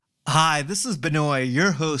Hi, this is Benoit,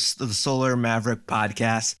 your host of the Solar Maverick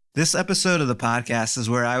podcast. This episode of the podcast is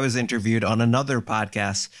where I was interviewed on another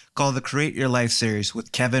podcast called the Create Your Life series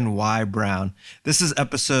with Kevin Y. Brown. This is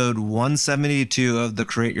episode 172 of the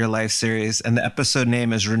Create Your Life series, and the episode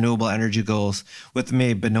name is Renewable Energy Goals with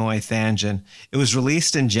me, Benoit Thanjan. It was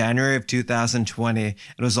released in January of 2020. It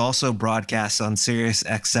was also broadcast on Sirius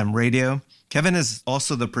XM Radio. Kevin is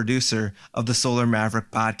also the producer of the Solar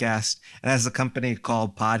Maverick podcast and has a company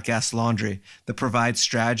called Podcast Laundry that provides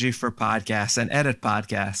strategy for podcasts and edit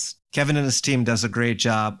podcasts. Kevin and his team does a great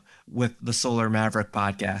job with the Solar Maverick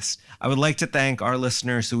podcast. I would like to thank our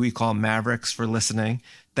listeners who we call Mavericks for listening.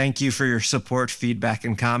 Thank you for your support, feedback,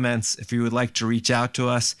 and comments. If you would like to reach out to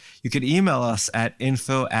us, you can email us at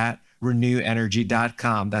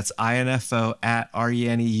info@renewenergy.com. That's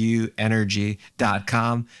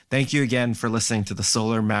info@reneuenergy.com. Thank you again for listening to the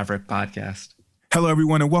Solar Maverick podcast. Hello,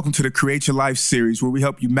 everyone, and welcome to the Create Your Life series, where we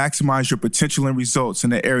help you maximize your potential and results in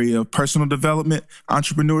the area of personal development,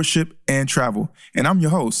 entrepreneurship, and travel. And I'm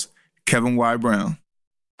your host, Kevin Y. Brown.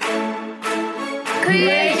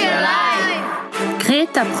 Create your life.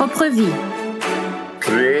 Crée ta propre vie.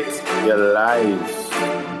 Create your life.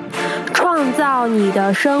 创造你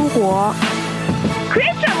的生活。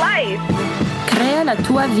 Create your life. Crea la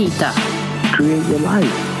tua vita. Create your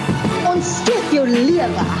life. Ontdek jou lewe.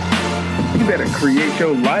 You better create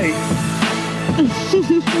your life.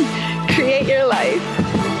 Create your life.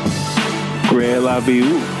 Create la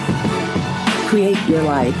vie. Create your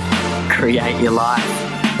life. Create your life.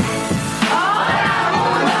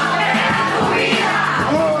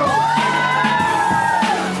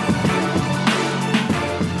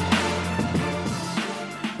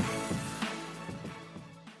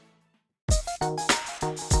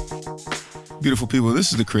 Beautiful people,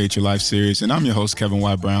 this is the Create Your Life series, and I'm your host, Kevin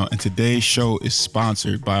Y. Brown, and today's show is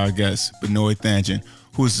sponsored by our guest, Benoit Thanjan,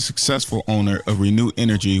 who is the successful owner of Renew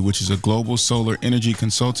Energy, which is a global solar energy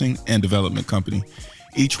consulting and development company.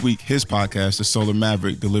 Each week, his podcast, The Solar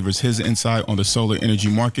Maverick, delivers his insight on the solar energy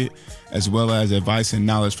market, as well as advice and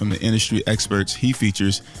knowledge from the industry experts he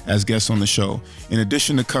features as guests on the show. In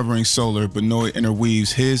addition to covering solar, Benoit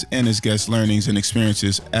interweaves his and his guests' learnings and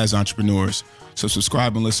experiences as entrepreneurs. So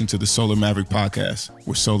subscribe and listen to the Solar Maverick podcast,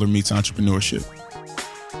 where solar meets entrepreneurship.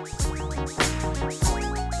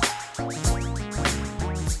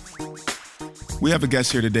 We have a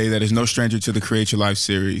guest here today that is no stranger to the Create Your Life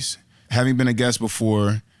series. Having been a guest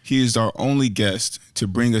before, he is our only guest to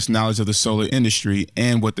bring us knowledge of the solar industry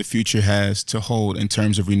and what the future has to hold in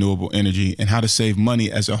terms of renewable energy and how to save money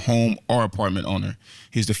as a home or apartment owner.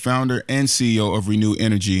 He's the founder and CEO of Renew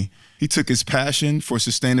Energy. He took his passion for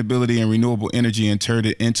sustainability and renewable energy and turned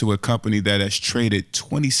it into a company that has traded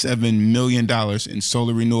 $27 million in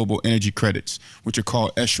solar renewable energy credits, which are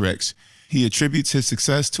called SRECs. He attributes his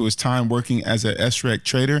success to his time working as an SREC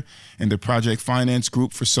trader in the project finance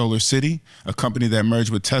group for Solar City, a company that merged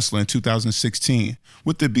with Tesla in 2016.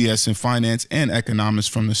 With the BS in finance and economics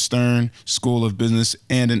from the Stern School of Business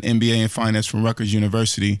and an MBA in finance from Rutgers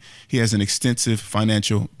University, he has an extensive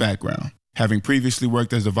financial background. Having previously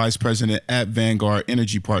worked as the vice president at Vanguard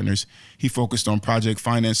Energy Partners, he focused on project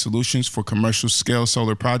finance solutions for commercial scale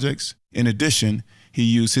solar projects. In addition, he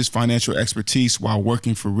used his financial expertise while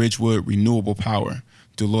working for Ridgewood Renewable Power,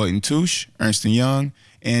 Deloitte & Touche, Ernst & Young,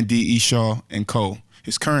 and D.E. Shaw & Co.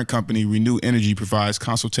 His current company, Renew Energy, provides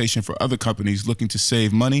consultation for other companies looking to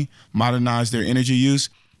save money, modernize their energy use,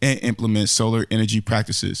 and implement solar energy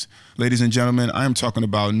practices. Ladies and gentlemen, I am talking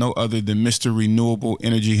about no other than Mr. Renewable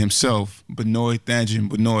Energy himself, Benoit Thanjan.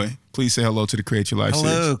 Benoit, please say hello to the Create Your Life series.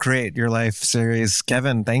 Hello, Create Your Life series.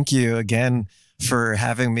 Kevin, thank you again for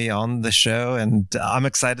having me on the show, and I'm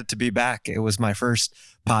excited to be back. It was my first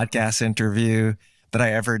podcast interview that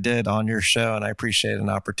I ever did on your show, and I appreciate an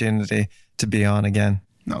opportunity to be on again.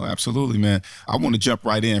 No, absolutely, man. I want to jump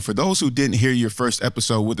right in. For those who didn't hear your first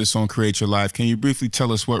episode with us on Create Your Life, can you briefly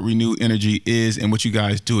tell us what Renew Energy is and what you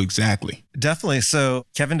guys do exactly? Definitely. So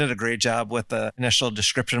Kevin did a great job with the initial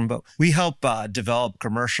description, but we help develop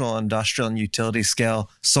commercial, industrial, and utility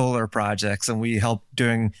scale solar projects. And we help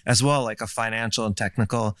doing as well like a financial and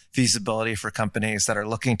technical feasibility for companies that are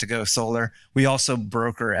looking to go solar. We also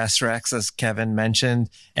broker SRECs, as Kevin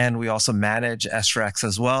mentioned, and we also manage SRECs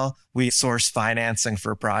as well. We source financing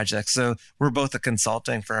for projects. So we're both a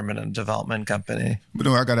consulting firm and a development company. But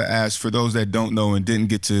no, I got to ask, for those that don't know and didn't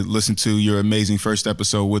get to listen to your amazing first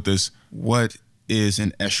episode with us, what is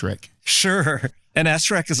an SREC? Sure. An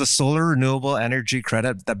SREC is a solar renewable energy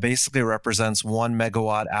credit that basically represents 1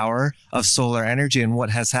 megawatt hour of solar energy. And what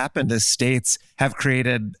has happened is states have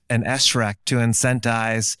created an SREC to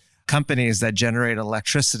incentivize companies that generate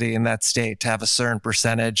electricity in that state to have a certain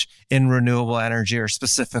percentage in renewable energy or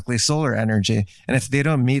specifically solar energy. And if they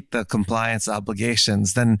don't meet the compliance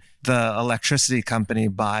obligations, then the electricity company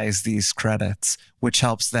buys these credits, which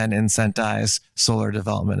helps then incentivize solar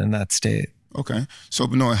development in that state. Okay. So,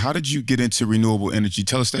 Benoit, how did you get into renewable energy?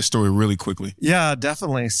 Tell us that story really quickly. Yeah,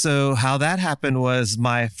 definitely. So how that happened was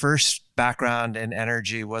my first background in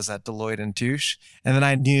energy was at Deloitte & Touche. And then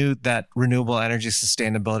I knew that renewable energy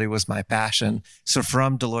sustainability was my passion. So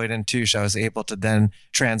from Deloitte & Touche, I was able to then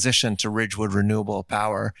transition to Ridgewood Renewable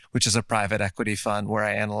Power, which is a private equity fund where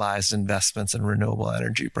I analyzed investments in renewable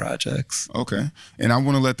energy projects. Okay. And I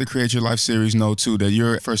want to let the Create Your Life series know, too, that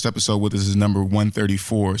your first episode with us is number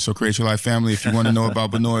 134. So Create Your Life family, if you want to know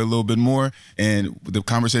about Benoit a little bit more and the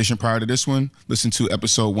conversation prior to this one, listen to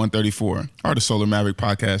episode 134, or the Solar Maverick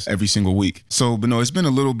podcast every single week. So, Benoit, it's been a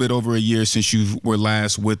little bit over a year since you were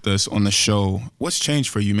last with us on the show. What's changed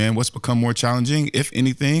for you, man? What's become more challenging, if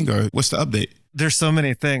anything, or what's the update? There's so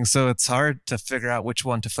many things, so it's hard to figure out which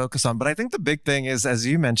one to focus on. But I think the big thing is, as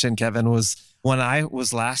you mentioned, Kevin, was when I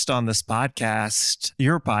was last on this podcast,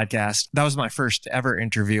 your podcast, that was my first ever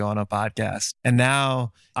interview on a podcast. And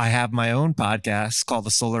now I have my own podcast called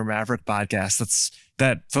the Solar Maverick Podcast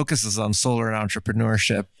that focuses on solar and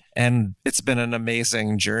entrepreneurship. And it's been an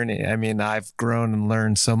amazing journey. I mean, I've grown and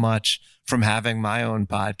learned so much from having my own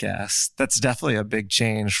podcast. That's definitely a big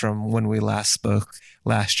change from when we last spoke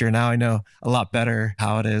last year. Now I know a lot better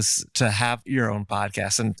how it is to have your own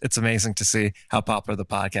podcast. And it's amazing to see how popular the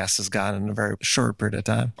podcast has gotten in a very short period of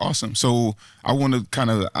time. Awesome. So I want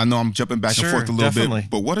to I know I'm jumping back and forth a little definitely.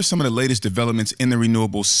 bit, but what are some of the latest developments in the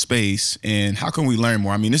renewable space and how can we learn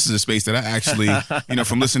more? I mean, this is a space that I actually,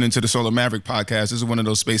 from listening to the Solar Maverick podcast, this is one of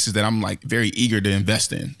those spaces that I'm like very eager to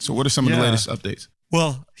invest in. So what are some of the latest updates?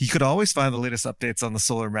 Well, you could always find the latest updates on the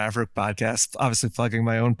Solar Maverick podcast, obviously plugging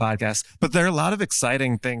my own podcast. But there are a lot of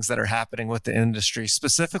exciting things that are happening with the industry,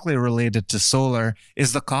 specifically related to solar,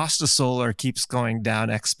 is the cost of solar keeps going down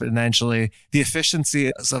exponentially. The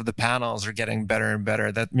efficiencies of the panels are getting better and better.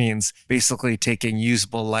 That means basically taking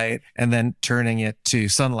usable light and then turning it to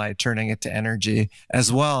sunlight, turning it to energy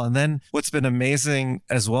as well. And then what's been amazing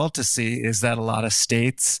as well to see is that a lot of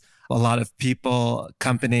states, a lot of people,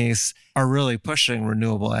 companies are really pushing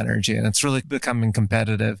renewable energy, and it's really becoming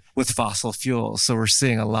competitive with fossil fuels. So we're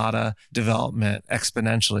seeing a lot of development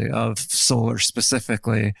exponentially of solar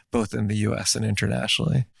specifically, both in the US and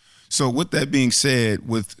internationally. So with that being said,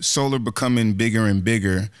 with solar becoming bigger and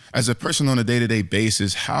bigger, as a person on a day-to-day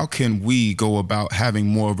basis, how can we go about having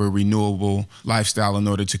more of a renewable lifestyle in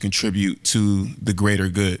order to contribute to the greater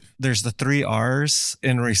good? There's the 3 R's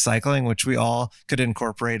in recycling, which we all could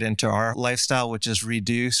incorporate into our lifestyle, which is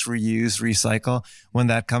reduce, reuse, recycle when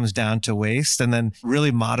that comes down to waste, and then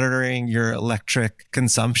really monitoring your electric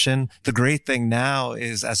consumption. The great thing now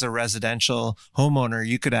is as a residential homeowner,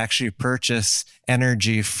 you could actually purchase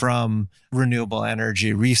energy from renewable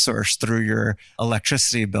energy resource through your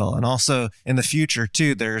electricity bill. And also in the future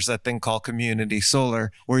too, there's a thing called community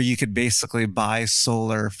solar where you could basically buy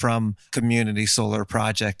solar from community solar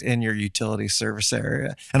project in your utility service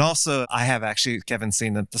area. And also I have actually, Kevin,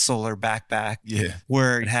 seen the solar backpack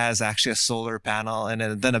where it has actually a solar panel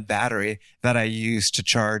and then a battery that I use to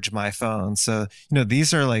charge my phone. So,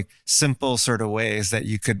 these are like simple sort of ways that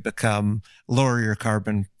you could lower your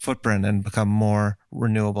carbon footprint and become more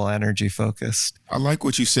renewable energy focused. I like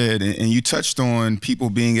what you said, and you touched on people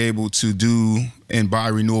being able to do and buy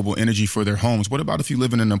renewable energy for their homes. What about if you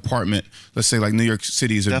live in an apartment? Let's say like New York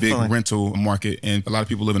City is a big rental market and a lot of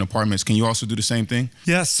people live in apartments. Can you also do the same thing?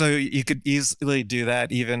 Yes, so you could easily do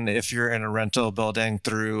that even if you're in a rental building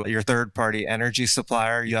through your third-party energy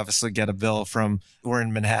supplier. You obviously get a bill we're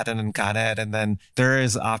in Manhattan and Con Ed, and then there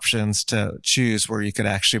is options to choose where you could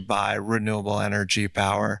actually buy renewable energy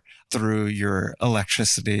power through your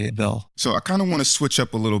electricity bill. So I kind of want to switch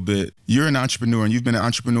up a little bit. You're an entrepreneur and you've been an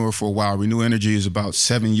entrepreneur for a while. Renew Energy is about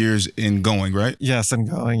 7 years in going, right? Yes, and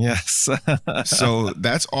going, yes. So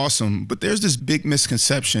that's awesome. But there's this big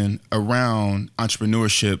misconception around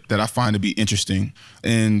entrepreneurship that I find to be interesting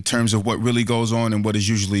in terms of what really goes on and what is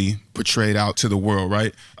usually portrayed out to the world,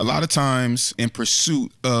 right? A lot of times in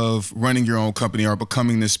pursuit of running your own company or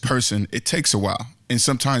becoming this person, it takes a while. And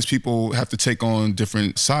sometimes people have to take on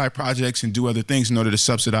different side projects and do other things in order to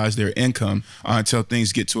subsidize their income until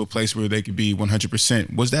things get to a place where they could be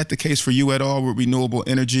 100%. Was that the case for you at all with renewable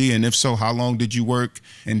energy? And if so, how long did you work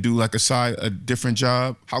and do like a different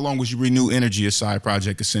job? How long was you Renew Energy a side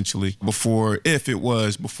project essentially before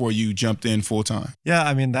you jumped in full time? Yeah,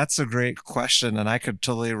 I mean, that's a great question. And I could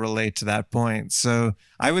totally relate to that point. So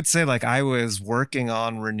I would say like I was working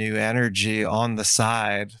on Renew Energy on the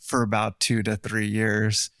side for about 2 to 3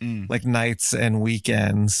 years, like nights and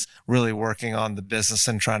weekends, really working on the business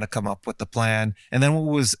and trying to come up with the plan. And then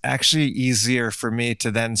what was actually easier for me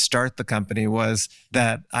to then start the company was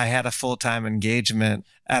that I had a full-time engagement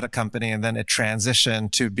at a company, and then it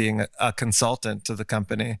transitioned to being a consultant to the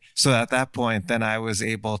company. So at that point, then I was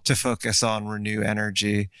able to focus on Renew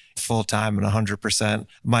Energy full-time and 100%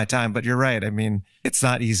 my time. But you're right. I mean, it's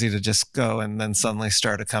not easy to just go and then suddenly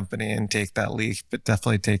start a company and take that leap. It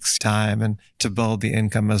definitely takes time and to build the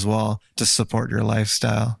income as well to support your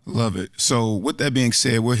lifestyle. Love it. So with that being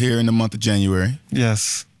said, we're here in the month of January.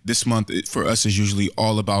 Yes. This month for us is usually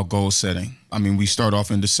all about goal setting. I mean, we start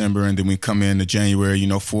off in December and then we come into January,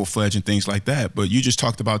 full-fledged and things like that. But you just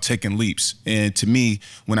talked about taking leaps. And to me,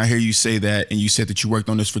 when I hear you say that and you said that you worked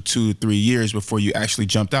on this for 2 to 3 years before you actually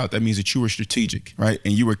jumped out, that means that you were strategic, right?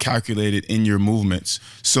 And you were calculated in your movements.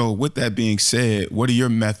 So with that being said, what are your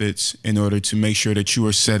methods in order to make sure that you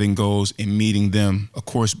are setting goals and meeting them, of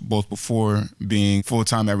course, both before being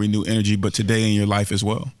full-time at Renew Energy, but today in your life as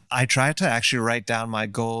well? I try to actually write down my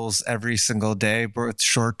goals every single day, both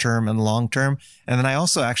short-term and long-term. And then I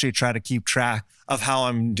also actually try to keep track of how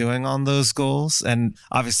I'm doing on those goals. And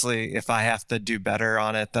obviously, if I have to do better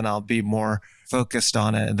on it, then I'll be more focused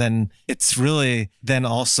on it. Then it's really then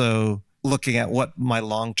also looking at what my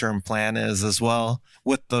long-term plan is as well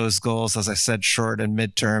with those goals, as I said, short and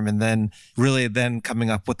midterm, and then really then coming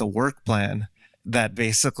up with a work plan that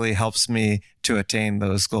basically helps me to attain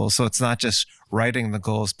those goals. So it's not just writing the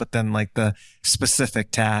goals, but then like the specific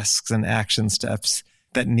tasks and action steps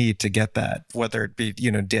that need to get that, whether it be,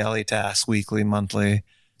 daily tasks, weekly, monthly,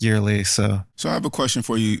 yearly. So I have a question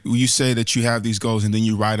for you. You say that you have these goals and then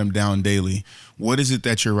you write them down daily. What is it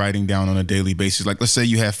that you're writing down on a daily basis? Like, let's say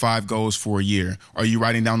you have 5 goals for a year. Are you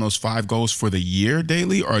writing down those 5 goals for the year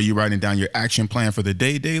daily? Or are you writing down your action plan for the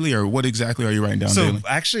day daily? Or what exactly are you writing down daily? So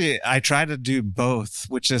actually, I try to do both,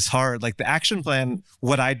 which is hard. Like the action plan,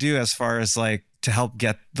 what I do as far as like to help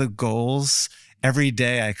get the goals, every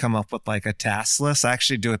day I come up with like a task list. I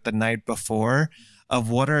actually do it the night before of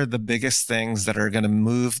what are the biggest things that are going to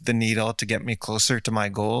move the needle to get me closer to my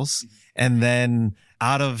goals. And then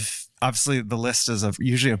out of, obviously the list is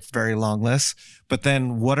usually a very long list, but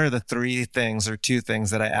then what are the 3 things or 2 things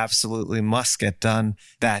that I absolutely must get done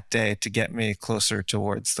that day to get me closer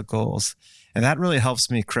towards the goals? And that really helps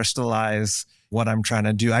me crystallize what I'm trying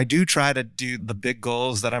to do. I do try to do the big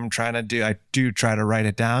goals that I'm trying to do. I do try to write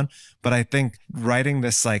it down, but I think writing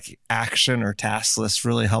this like action or task list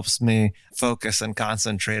really helps me focus and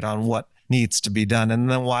concentrate on what needs to be done. And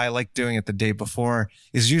then why I like doing it the day before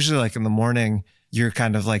is usually like in the morning, you're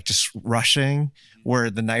kind of like just rushing, where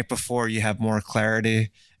the night before you have more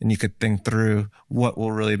clarity and you could think through what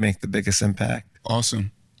will really make the biggest impact.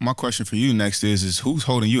 Awesome. My question for you next is who's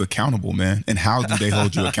holding you accountable, man? And how do they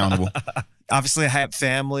hold you accountable? Obviously, I have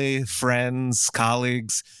family, friends,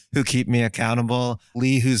 colleagues who keep me accountable.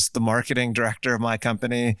 Lee, who's the marketing director of my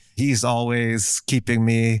company, he's always keeping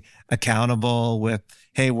me accountable with,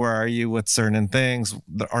 hey, where are you with certain things?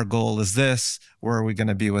 Our goal is this. Where are we going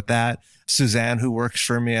to be with that? Suzanne, who works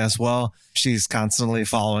for me as well, she's constantly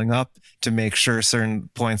following up to make sure certain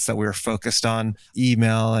points that we were focused on,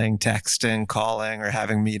 emailing, texting, calling, or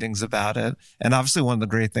having meetings about it. And obviously, one of the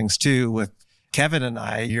great things too with Kevin and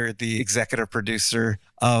I, you're the executive producer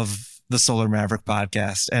of the Solar Maverick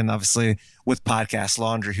podcast. And obviously with Podcast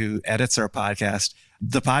Laundry, who edits our podcast,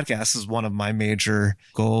 the podcast is one of my major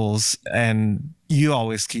goals. And you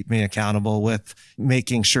always keep me accountable with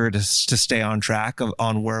making sure to stay on track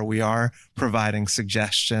on where we are, providing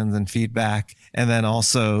suggestions and feedback, and then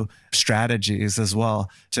also strategies as well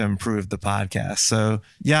to improve the podcast. So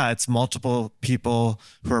yeah, it's multiple people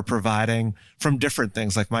who are providing from different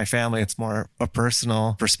things. Like my family, it's more a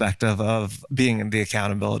personal perspective of being the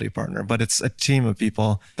accountability partner, but it's a team of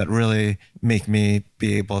people that really make me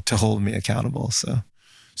be able to hold me accountable.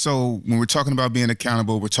 So when we're talking about being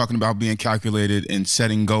accountable, we're talking about being calculated and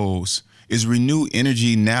setting goals. Is Renew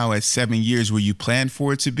Energy now at 7 years where you planned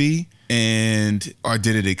for it to be? Or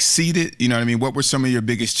did it exceed it? You know what I mean? What were some of your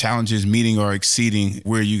biggest challenges meeting or exceeding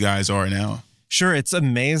where you guys are now? Sure. It's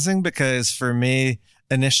amazing because for me,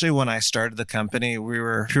 initially when I started the company, we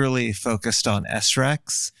were purely focused on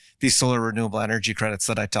SRECs, these solar renewable energy credits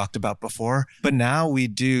that I talked about before. But now we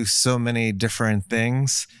do so many different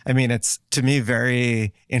things. I mean, it's to me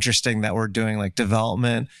very interesting that we're doing like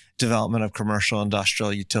development of commercial,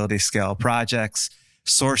 industrial, utility scale projects,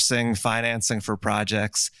 sourcing, financing for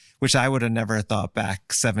projects, which I would have never thought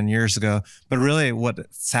back 7 years ago. But really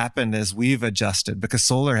what's happened is we've adjusted because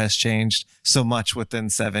solar has changed so much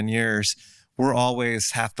within 7 years. we're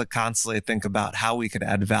always have to constantly think about how we could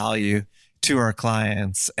add value to our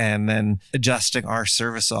clients and then adjusting our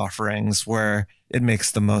service offerings where it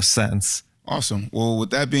makes the most sense. Awesome. Well, with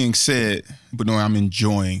that being said, Benoit, I'm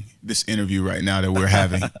enjoying this interview right now that we're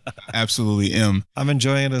having. Absolutely am. I'm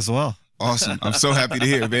enjoying it as well. Awesome. I'm so happy to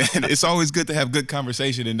hear, man. It's always good to have good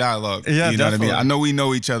conversation and dialogue. Yeah, you know definitely. what I mean? I know we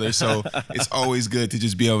know each other, so it's always good to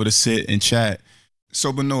just be able to sit and chat.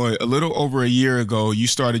 So, Benoit, a little over a year ago, you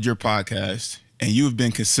started your podcast, and you've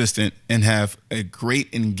been consistent and have a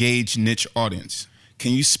great engaged niche audience.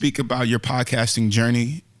 Can you speak about your podcasting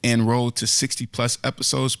journey and road to 60 plus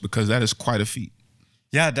episodes? Because that is quite a feat.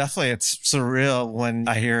 Yeah, definitely. It's surreal when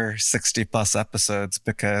I hear 60 plus episodes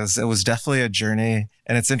because it was definitely a journey.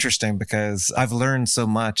 And it's interesting because I've learned so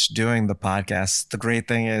much doing the podcast. The great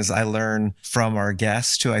thing is I learn from our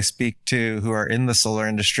guests who I speak to who are in the solar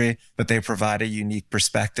industry, but they provide a unique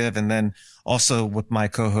perspective. And then also with my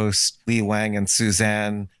co-hosts, Lee Wang and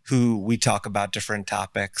Suzanne, who we talk about different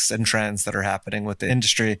topics and trends that are happening with the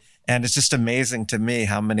industry. And it's just amazing to me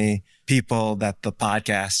how many people that the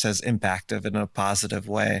podcast has impacted in a positive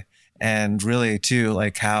way. And really too,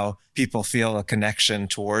 like how people feel a connection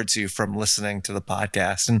towards you from listening to the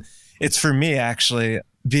podcast. And it's for me, actually,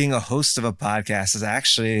 being a host of a podcast is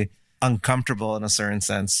actually uncomfortable in a certain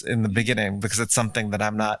sense in the beginning because it's something that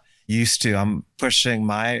I'm not used to. I'm pushing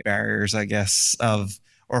my barriers, I guess,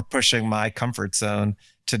 or pushing my comfort zone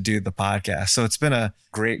to do the podcast. So it's been a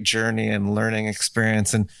great journey and learning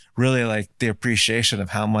experience and really like the appreciation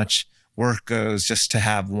of how much work goes just to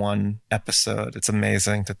have one episode. It's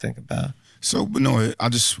amazing to think about. So, Benoit, I'll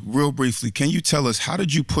just real briefly, can you tell us, how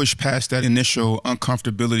did you push past that initial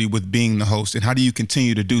uncomfortability with being the host, and how do you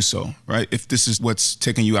continue to do so, right? If this is what's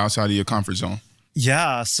taking you outside of your comfort zone.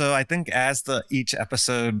 Yeah. So I think as each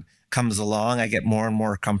episode comes along, I get more and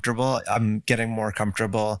more comfortable. I'm getting more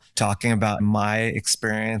comfortable talking about my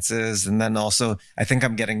experiences. And then also, I think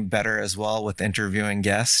I'm getting better as well with interviewing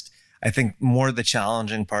guests. I think more the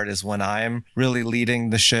challenging part is when I'm really leading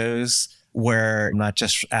the shows where I'm not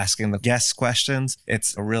just asking the guests questions,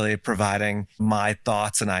 it's really providing my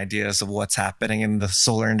thoughts and ideas of what's happening in the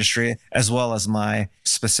solar industry, as well as my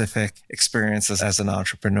specific experiences as an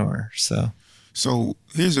entrepreneur. So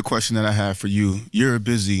here's a question that I have for you. You're a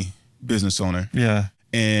busy business owner. Yeah.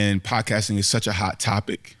 And podcasting is such a hot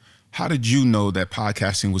topic. How did you know that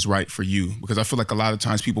podcasting was right for you? Because I feel like a lot of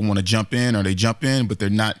times people want to jump in, but they're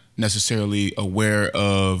not necessarily aware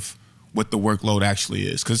of what the workload actually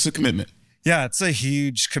is, because it's a commitment. Yeah, it's a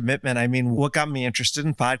huge commitment. I mean, what got me interested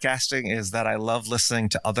in podcasting is that I love listening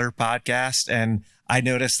to other podcasts, and I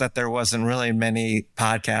noticed that there wasn't really many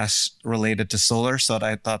podcasts related to solar. So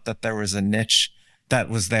I thought that there was a niche that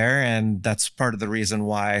was there. And that's part of the reason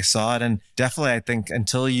why I saw it. And definitely, I think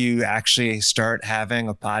until you actually start having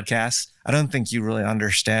a podcast, I don't think you really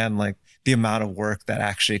understand like the amount of work that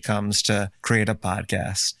actually comes to create a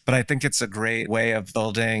podcast. But I think it's a great way of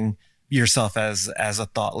building yourself as a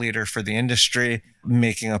thought leader for the industry,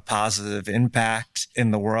 making a positive impact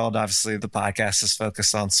in the world. Obviously, the podcast is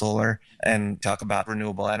focused on solar and talk about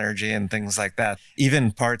renewable energy and things like that.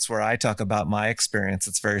 Even parts where I talk about my experience,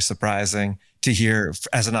 it's very surprising to hear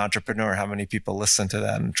as an entrepreneur how many people listen to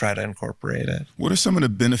that and try to incorporate it. What are some of the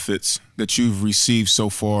benefits that you've received so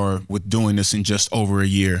far with doing this in just over a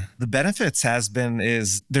year? The benefits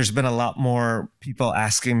is there's been a lot more people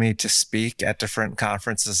asking me to speak at different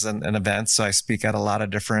conferences and events. So I speak at a lot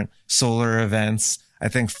of different solar events. I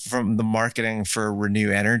think from the marketing for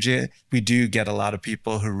Renew Energy, we do get a lot of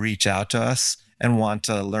people who reach out to us and want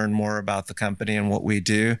to learn more about the company and what we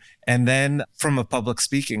do. And then from a public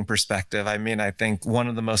speaking perspective, I mean, I think one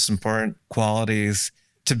of the most important qualities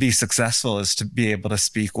to be successful is to be able to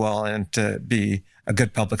speak well and to be a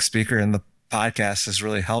good public speaker. And the podcast has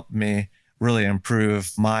really helped me really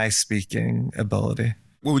improve my speaking ability.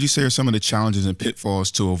 What would you say are some of the challenges and pitfalls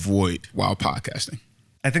to avoid while podcasting?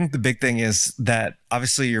 I think the big thing is that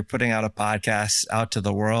obviously you're putting out a podcast out to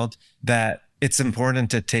the world, that it's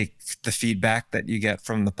important to take the feedback that you get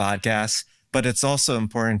from the podcast, but it's also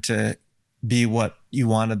important to be what you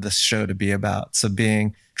wanted the show to be about. So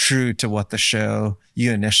being true to what the show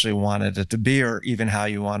you initially wanted it to be, or even how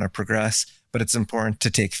you want to progress. But it's important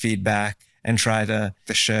to take feedback and try to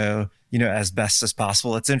the show, as best as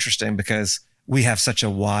possible. It's interesting because we have such a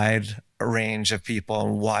wide range of people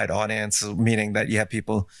and wide audience, meaning that you have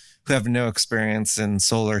people who have no experience in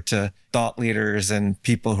solar to thought leaders and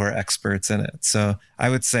people who are experts in it. So I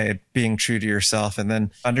would say being true to yourself and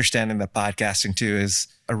then understanding that podcasting too is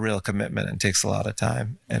a real commitment and takes a lot of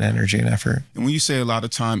time and energy and effort. And when you say a lot of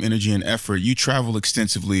time, energy, and effort, you travel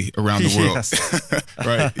extensively around the world. Yes.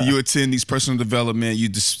 Right? You attend these personal development, you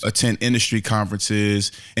attend industry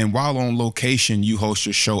conferences, and while on location, you host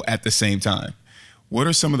your show at the same time. What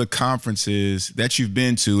are some of the conferences that you've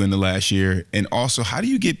been to in the last year? And also, how do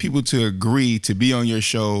you get people to agree to be on your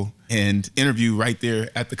show and interview right there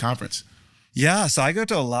at the conference? Yeah, so I go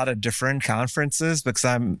to a lot of different conferences because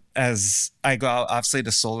I go out obviously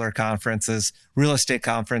to solar conferences, real estate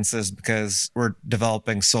conferences because we're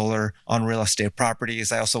developing solar on real estate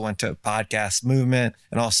properties. I also went to a podcast movement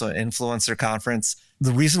and also an influencer conference.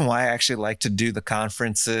 The reason why I actually like to do the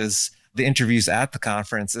conferences, the interviews at the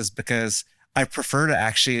conference is because I prefer to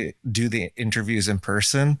actually do the interviews in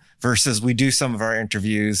person versus we do some of our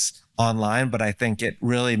interviews online, but I think it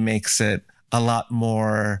really makes it a lot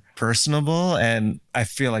more personable and I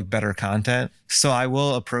feel like better content. So I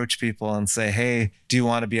will approach people and say, hey, do you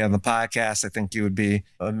want to be on the podcast? I think you would be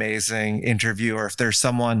an amazing interview. Or if there's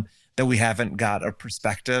someone that we haven't got a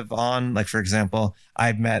perspective on, like for example,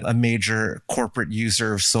 I met a major corporate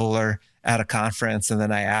user of solar at a conference and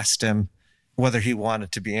then I asked him whether he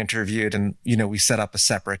wanted to be interviewed and, we set up a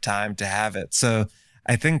separate time to have it. So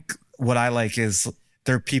I think what I like is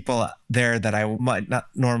there are people there that I might not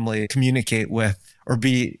normally communicate with or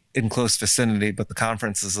be in close vicinity, but the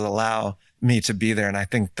conferences allow me to be there. And I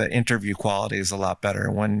think the interview quality is a lot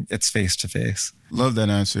better when it's face-to-face. Love that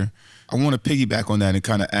answer. I want to piggyback on that and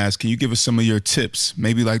kind of ask, can you give us some of your tips,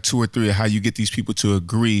 maybe like 2 or 3 of how you get these people to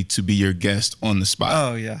agree to be your guest on the spot?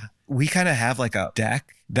 Oh, yeah. We kind of have like a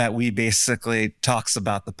deck that we basically talks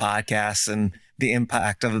about the podcast and the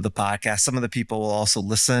impact of the podcast. Some of the people will also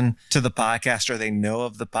listen to the podcast or they know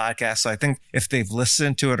of the podcast. So I think if they've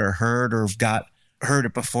listened to it or heard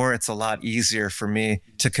it before, it's a lot easier for me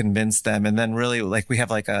to convince them. And then really like we have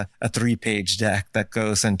like a 3-page deck that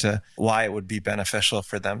goes into why it would be beneficial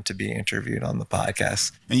for them to be interviewed on the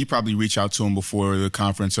podcast. And you probably reach out to them before the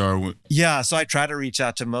conference or... Yeah, so I try to reach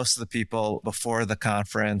out to most of the people before the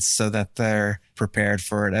conference so that they're prepared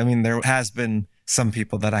for it. I mean, there has been some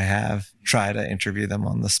people that I have try to interview them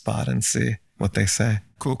on the spot and see what they say.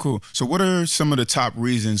 Cool. So what are some of the top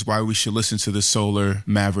reasons why we should listen to the Solar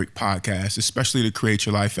Maverick podcast, especially to Create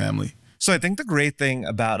Your Life family? So I think the great thing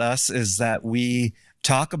about us is that we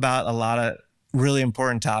talk about a lot of really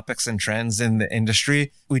important topics and trends in the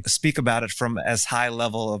industry. We speak about it from as high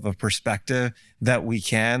level of a perspective that we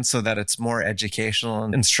can so that it's more educational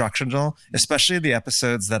and instructional, especially the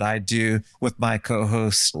episodes that I do with my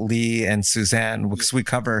co-hosts Lee and Suzanne, because we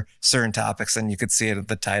cover certain topics and you could see it at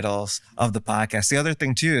the titles of the podcast. The other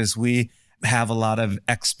thing too is we have a lot of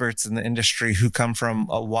experts in the industry who come from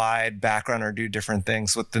a wide background or do different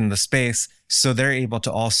things within the space. So they're able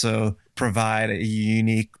to also provide a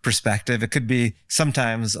unique perspective. It could be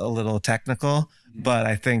sometimes a little technical, but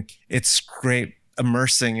I think it's great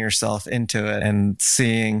immersing yourself into it and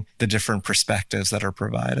seeing the different perspectives that are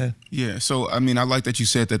provided. Yeah. So, I mean, I like that you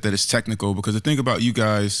said that it's technical because the thing about you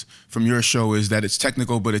guys from your show is that it's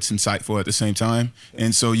technical, but it's insightful at the same time.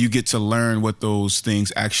 And so you get to learn what those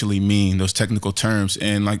things actually mean, those technical terms.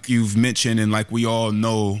 And like you've mentioned, and like we all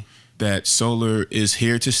know, that solar is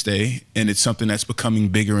here to stay and it's something that's becoming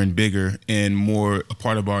bigger and bigger and more a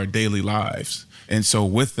part of our daily lives. And so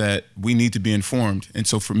with that, we need to be informed. And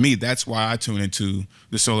so for me, that's why I tune into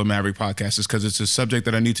the Solar Maverick podcast is because it's a subject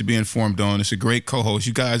that I need to be informed on. It's a great co-host.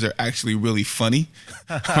 You guys are actually really funny.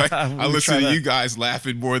 Right? I listen to you guys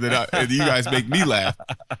laughing more than you guys make me laugh.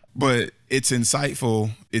 But it's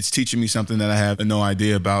insightful. It's teaching me something that I have no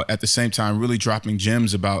idea about. At the same time, really dropping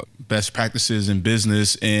gems about best practices in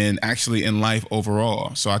business and actually in life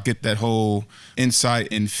overall. So I get that whole insight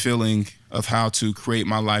and feeling of how to create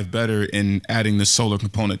my life better and adding the solar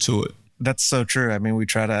component to it. That's so true. I mean, we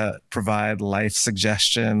try to provide life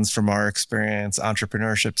suggestions from our experience,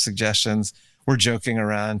 entrepreneurship suggestions. We're joking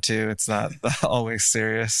around too. It's not always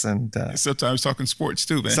serious. And sometimes talking sports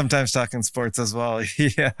too, man. Sometimes talking sports as well.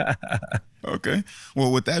 Yeah. Okay.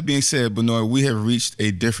 Well, with that being said, Benoit, we have reached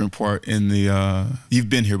a different part in the, you've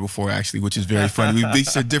been here before actually, which is very funny. We've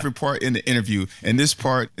reached a different part in the interview and this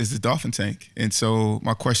part is the dolphin tank. And so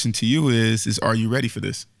my question to you is are you ready for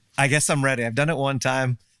this? I guess I'm ready. I've done it one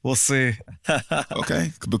time. We'll see.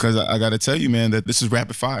 Okay. Because I got to tell you, man, that this is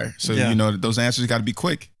rapid fire. So, you know, those answers got to be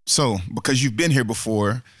quick. So because you've been here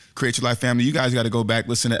before, Create Your Life family, you guys got to go back,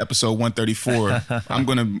 listen to episode 134. I'm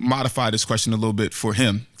going to modify this question a little bit for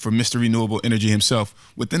him, for Mr. Renewable Energy himself.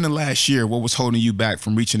 Within the last year, what was holding you back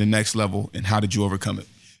from reaching the next level and how did you overcome it?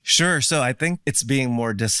 Sure. So I think it's being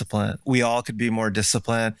more disciplined. We all could be more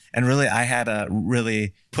disciplined. And really, I had to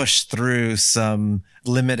really push through some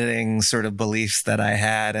limiting sort of beliefs that I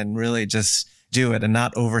had and really just do it and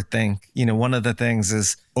not overthink. You know, one of the things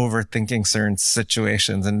is overthinking certain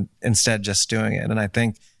situations and instead just doing it. And I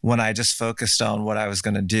think when I just focused on what I was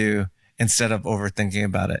going to do, instead of overthinking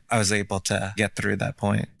about it, I was able to get through that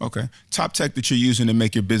point. Okay. Top tech that you're using to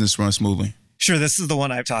make your business run smoothly. Sure. This is the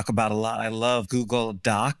one I talk about a lot. I love Google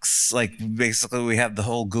Docs. Like basically we have the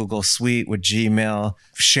whole Google suite with Gmail,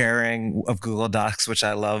 sharing of Google Docs, which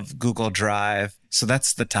I love, Google Drive. So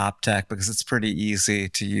that's the top tech because it's pretty easy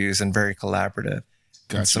to use and very collaborative.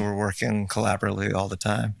 Gotcha. And so we're working collaboratively all the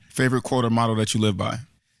time. Favorite quote or motto that you live by?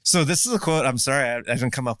 So this is a quote. I'm sorry, I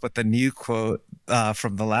didn't come up with a new quote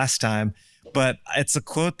from the last time, but it's a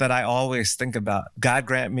quote that I always think about. God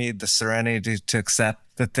grant me the serenity to accept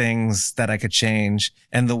the things that I could change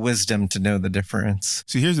and the wisdom to know the difference.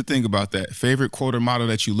 See, here's the thing about that. Favorite quote or motto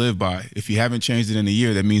that you live by. If you haven't changed it in a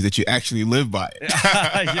year, that means that you actually live by it.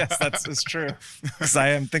 Yes, that's true. Because I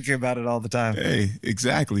am thinking about it all the time. Hey,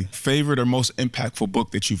 exactly. Favorite or most impactful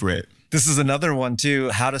book that you've read? This is another one too,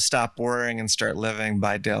 How to Stop Worrying and Start Living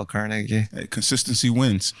by Dale Carnegie. Hey, consistency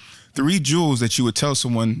wins. 3 jewels that you would tell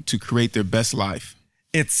someone to create their best life.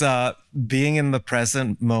 It's being in the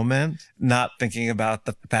present moment, not thinking about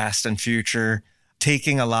the past and future,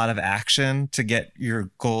 taking a lot of action to get your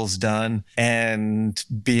goals done, and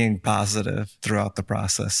being positive throughout the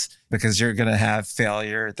process because you're going to have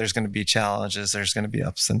failure. There's going to be challenges. There's going to be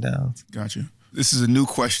ups and downs. Gotcha. This is a new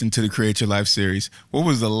question to the Create Your Life series. What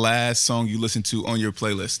was the last song you listened to on your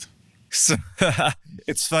playlist? So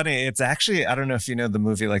it's funny. It's actually, I don't know if you know the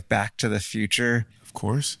movie like Back to the Future. Of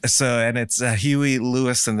course. So, and it's Huey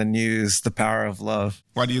Lewis and the News, The Power of Love.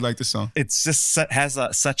 Why do you like this song? It's just has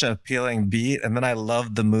such an appealing beat. And then I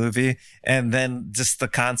love the movie. And then just the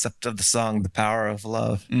concept of the song, The Power of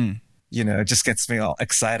Love. You know, it just gets me all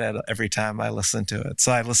excited every time I listen to it.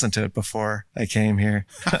 So I listened to it before I came here.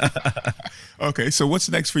 Okay, so what's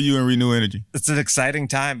next for you in Renew Energy? It's an exciting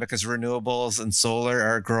time because renewables and solar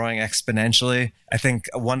are growing exponentially. I think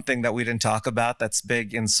one thing that we didn't talk about that's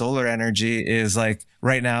big in solar energy is like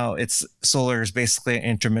right now solar is basically an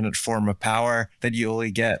intermittent form of power that you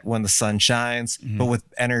only get when the sun shines. But with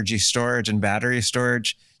energy storage and battery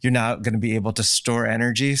storage, you're now going to be able to store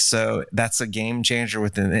energy. So that's a game changer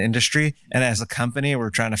within the industry. And as a company, we're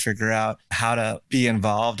trying to figure out how to be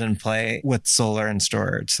involved and play with solar and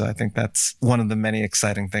storage. So I think that's one of the many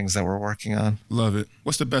exciting things that we're working on. Love it.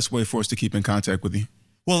 What's the best way for us to keep in contact with you?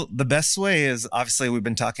 Well, the best way is obviously we've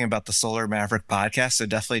been talking about the Solar Maverick podcast. So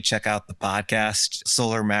definitely check out the podcast,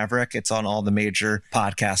 Solar Maverick. It's on all the major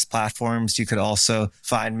podcast platforms. You could also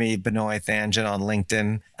find me, Benoit Thanjan, on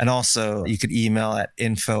LinkedIn. And also you could email at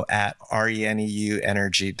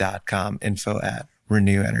info@reneuenergy.com,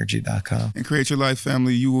 info@reneuenergy.com. And Create Your Life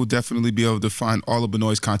family, you will definitely be able to find all of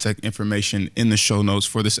Benoit's contact information in the show notes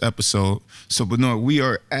for this episode. So Benoit, we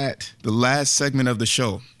are at the last segment of the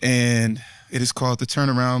show. And it is called The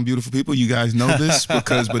Turnaround, beautiful people. You guys know this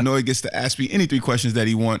because Benoit gets to ask me any 3 questions that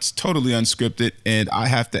he wants, totally unscripted, and I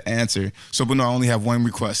have to answer. So Benoit, I only have one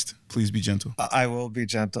request. Please be gentle. I will be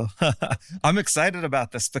gentle. I'm excited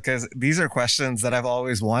about this because these are questions that I've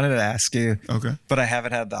always wanted to ask you, Okay. but I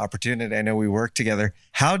haven't had the opportunity. I know we work together.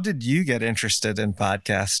 How did you get interested in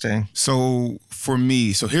podcasting? So for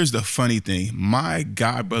me, here's the funny thing. My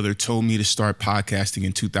godbrother told me to start podcasting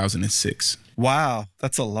in 2006. Wow,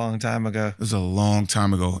 that's a long time ago. It was a long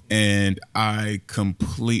time ago, and I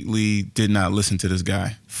completely did not listen to this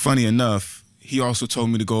guy. Funny enough, he also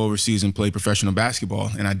told me to go overseas and play professional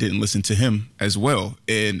basketball, and I didn't listen to him as well,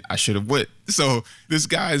 and I should have went. So this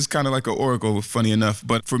guy is kind of like an oracle, funny enough.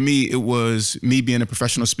 But for me, it was me being a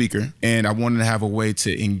professional speaker, and I wanted to have a way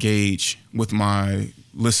to engage with my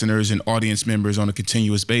listeners and audience members on a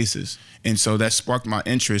continuous basis. And so that sparked my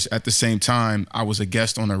interest. At the same time, I was a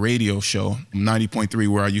guest on a radio show, 90.3,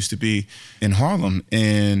 where I used to be in Harlem.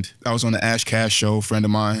 And I was on the Ash Cash show, a friend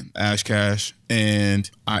of mine, Ash Cash.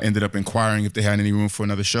 And I ended up inquiring if they had any room for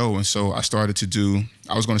another show. And so I was going to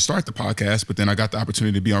start the podcast, but then I got the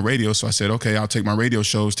opportunity to be on radio. So I said, okay, I'll take my radio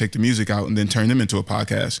shows, take the music out, and then turn them into a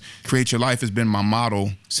podcast. Create Your Life has been my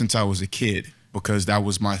model since I was a kid. because that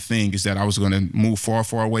was my thing, is that I was going to move far,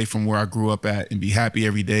 far away from where I grew up at and be happy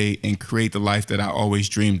every day and create the life that I always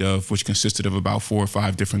dreamed of, which consisted of about 4 or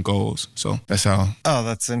 5 different goals. So that's how. Oh,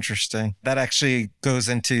 that's interesting. That actually goes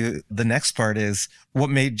into the next part is what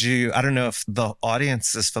made you, I don't know if the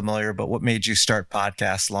audience is familiar, but what made you start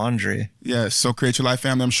Podcast Laundry? Yes. So Create Your Life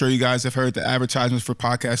family, I'm sure you guys have heard the advertisements for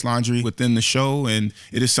Podcast Laundry within the show, and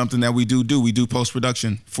it is something that we do. We do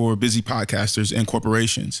post-production for busy podcasters and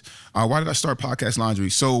corporations. Why did I start Podcast Laundry?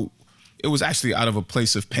 So it was actually out of a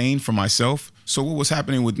place of pain for myself. So what was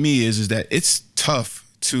happening with me is that it's tough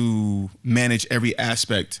to manage every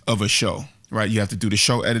aspect of a show. Right, you have to do the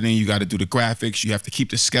show editing, you got to do the graphics, you have to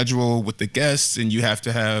keep the schedule with the guests, and you have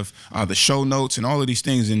to have the show notes and all of these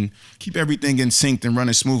things, and keep everything in sync and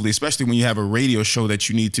running smoothly, especially when you have a radio show that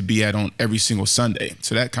you need to be at on every single Sunday.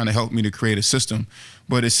 So that kind of helped me to create a system.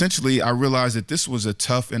 But essentially, I realized that this was a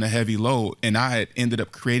tough and a heavy load, and I had ended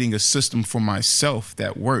up creating a system for myself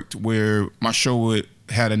that worked, where my show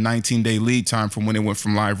had a 19-day lead time from when it went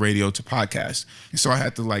from live radio to podcast. And so I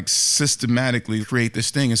had to systematically create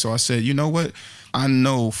this thing. And so I said, you know what? I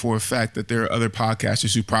know for a fact that there are other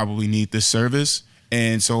podcasters who probably need this service.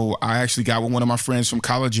 And so I actually got with one of my friends from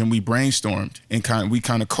college and we brainstormed and we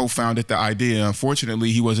kind of co-founded the idea.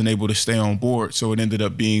 Unfortunately, he wasn't able to stay on board. So it ended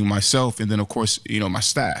up being myself and then, of course, my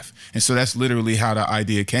staff. And so that's literally how the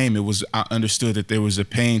idea came. I understood that there was a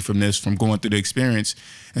pain from going through the experience.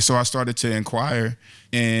 And so I started to inquire,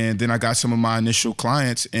 and then I got some of my initial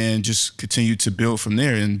clients and just continued to build from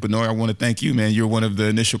there. And Benoit, I want to thank you, man. You're one of the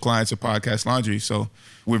initial clients of Podcast Laundry. So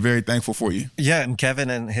we're very thankful for you. Yeah, and Kevin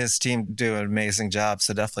and his team do an amazing job.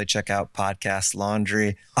 So definitely check out Podcast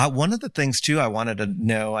Laundry. One of the things, too, I wanted to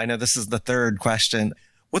know, I know this is the third question.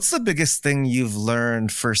 What's the biggest thing you've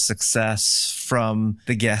learned for success from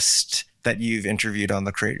the guest that you've interviewed on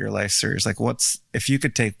the Create Your Life series? If you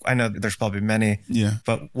could take, I know there's probably many,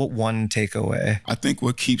 but what one takeaway? I think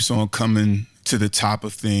what keeps on coming to the top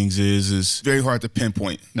of things is very hard to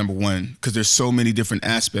pinpoint, number one, because there's so many different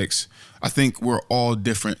aspects. I think we're all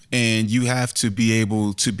different, and you have to be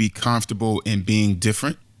able to be comfortable in being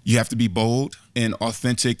different. You have to be bold and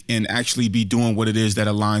authentic and actually be doing what it is that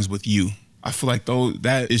aligns with you. I feel like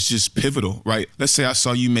that is just pivotal, right? Let's say I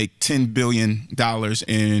saw you make $10 billion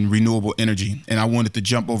in renewable energy, and I wanted to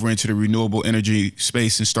jump over into the renewable energy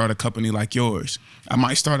space and start a company like yours. I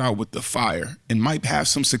might start out with the fire and might have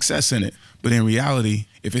some success in it. But in reality,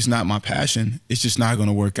 if it's not my passion, it's just not going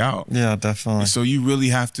to work out. Yeah, definitely. And so you really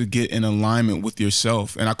have to get in alignment with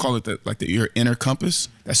yourself. And I call it your inner compass.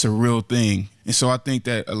 That's a real thing. And so I think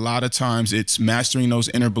that a lot of times it's mastering those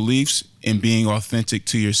inner beliefs and being authentic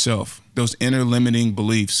to yourself. Those inner limiting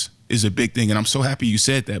beliefs is a big thing. And I'm so happy you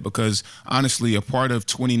said that, because honestly, a part of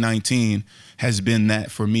 2019 has been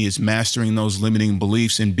that for me, is mastering those limiting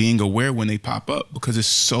beliefs and being aware when they pop up, because it's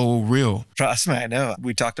so real. Trust me, I know.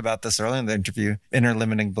 We talked about this earlier in the interview. Inner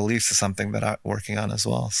limiting beliefs is something that I'm working on as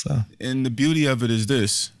well. So, and the beauty of it is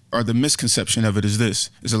this, or the misconception of it is this,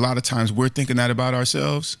 is a lot of times we're thinking that about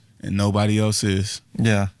ourselves and nobody else is.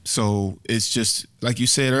 Yeah. So it's just, like you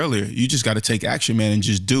said earlier, you just got to take action, man, and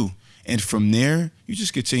just do. And from there, you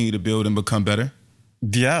just continue to build and become better.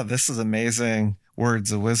 Yeah, this is amazing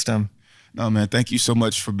words of wisdom. No, man, thank you so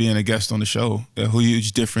much for being a guest on the show. A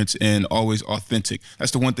huge difference, and always authentic.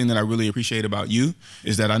 That's the one thing that I really appreciate about you,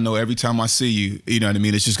 is that I know every time I see you, you know what I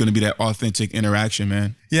mean? It's just going to be that authentic interaction,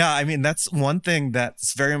 man. Yeah, I mean, that's one thing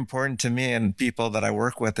that's very important to me and people that I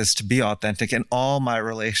work with, is to be authentic in all my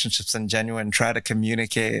relationships and genuine, try to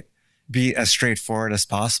communicate, be as straightforward as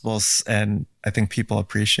possible. And I think people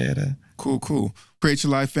appreciate it. Cool. Create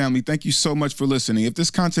Your Life family, thank you so much for listening. If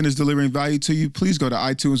this content is delivering value to you, please go to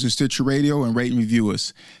iTunes and Stitcher Radio and rate and review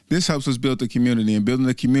us. This helps us build the community, and building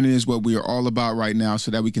the community is what we are all about right now,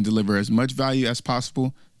 so that we can deliver as much value as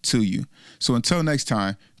possible to you. So until next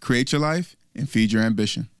time, create your life and feed your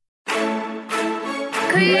ambition.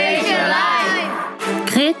 Create your life.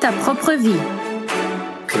 Crée ta propre vie.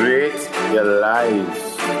 Create your life.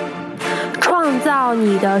 创造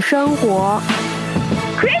你的生活。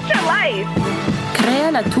 Create your life.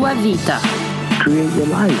 Crea la tua vita. Create your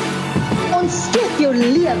life. Ontstek your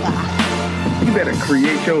lever. You better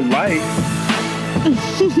create your life.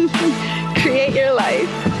 Create your life.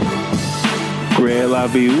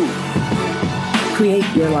 Grélabez-vous. Create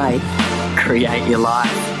your life. Create your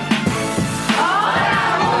life.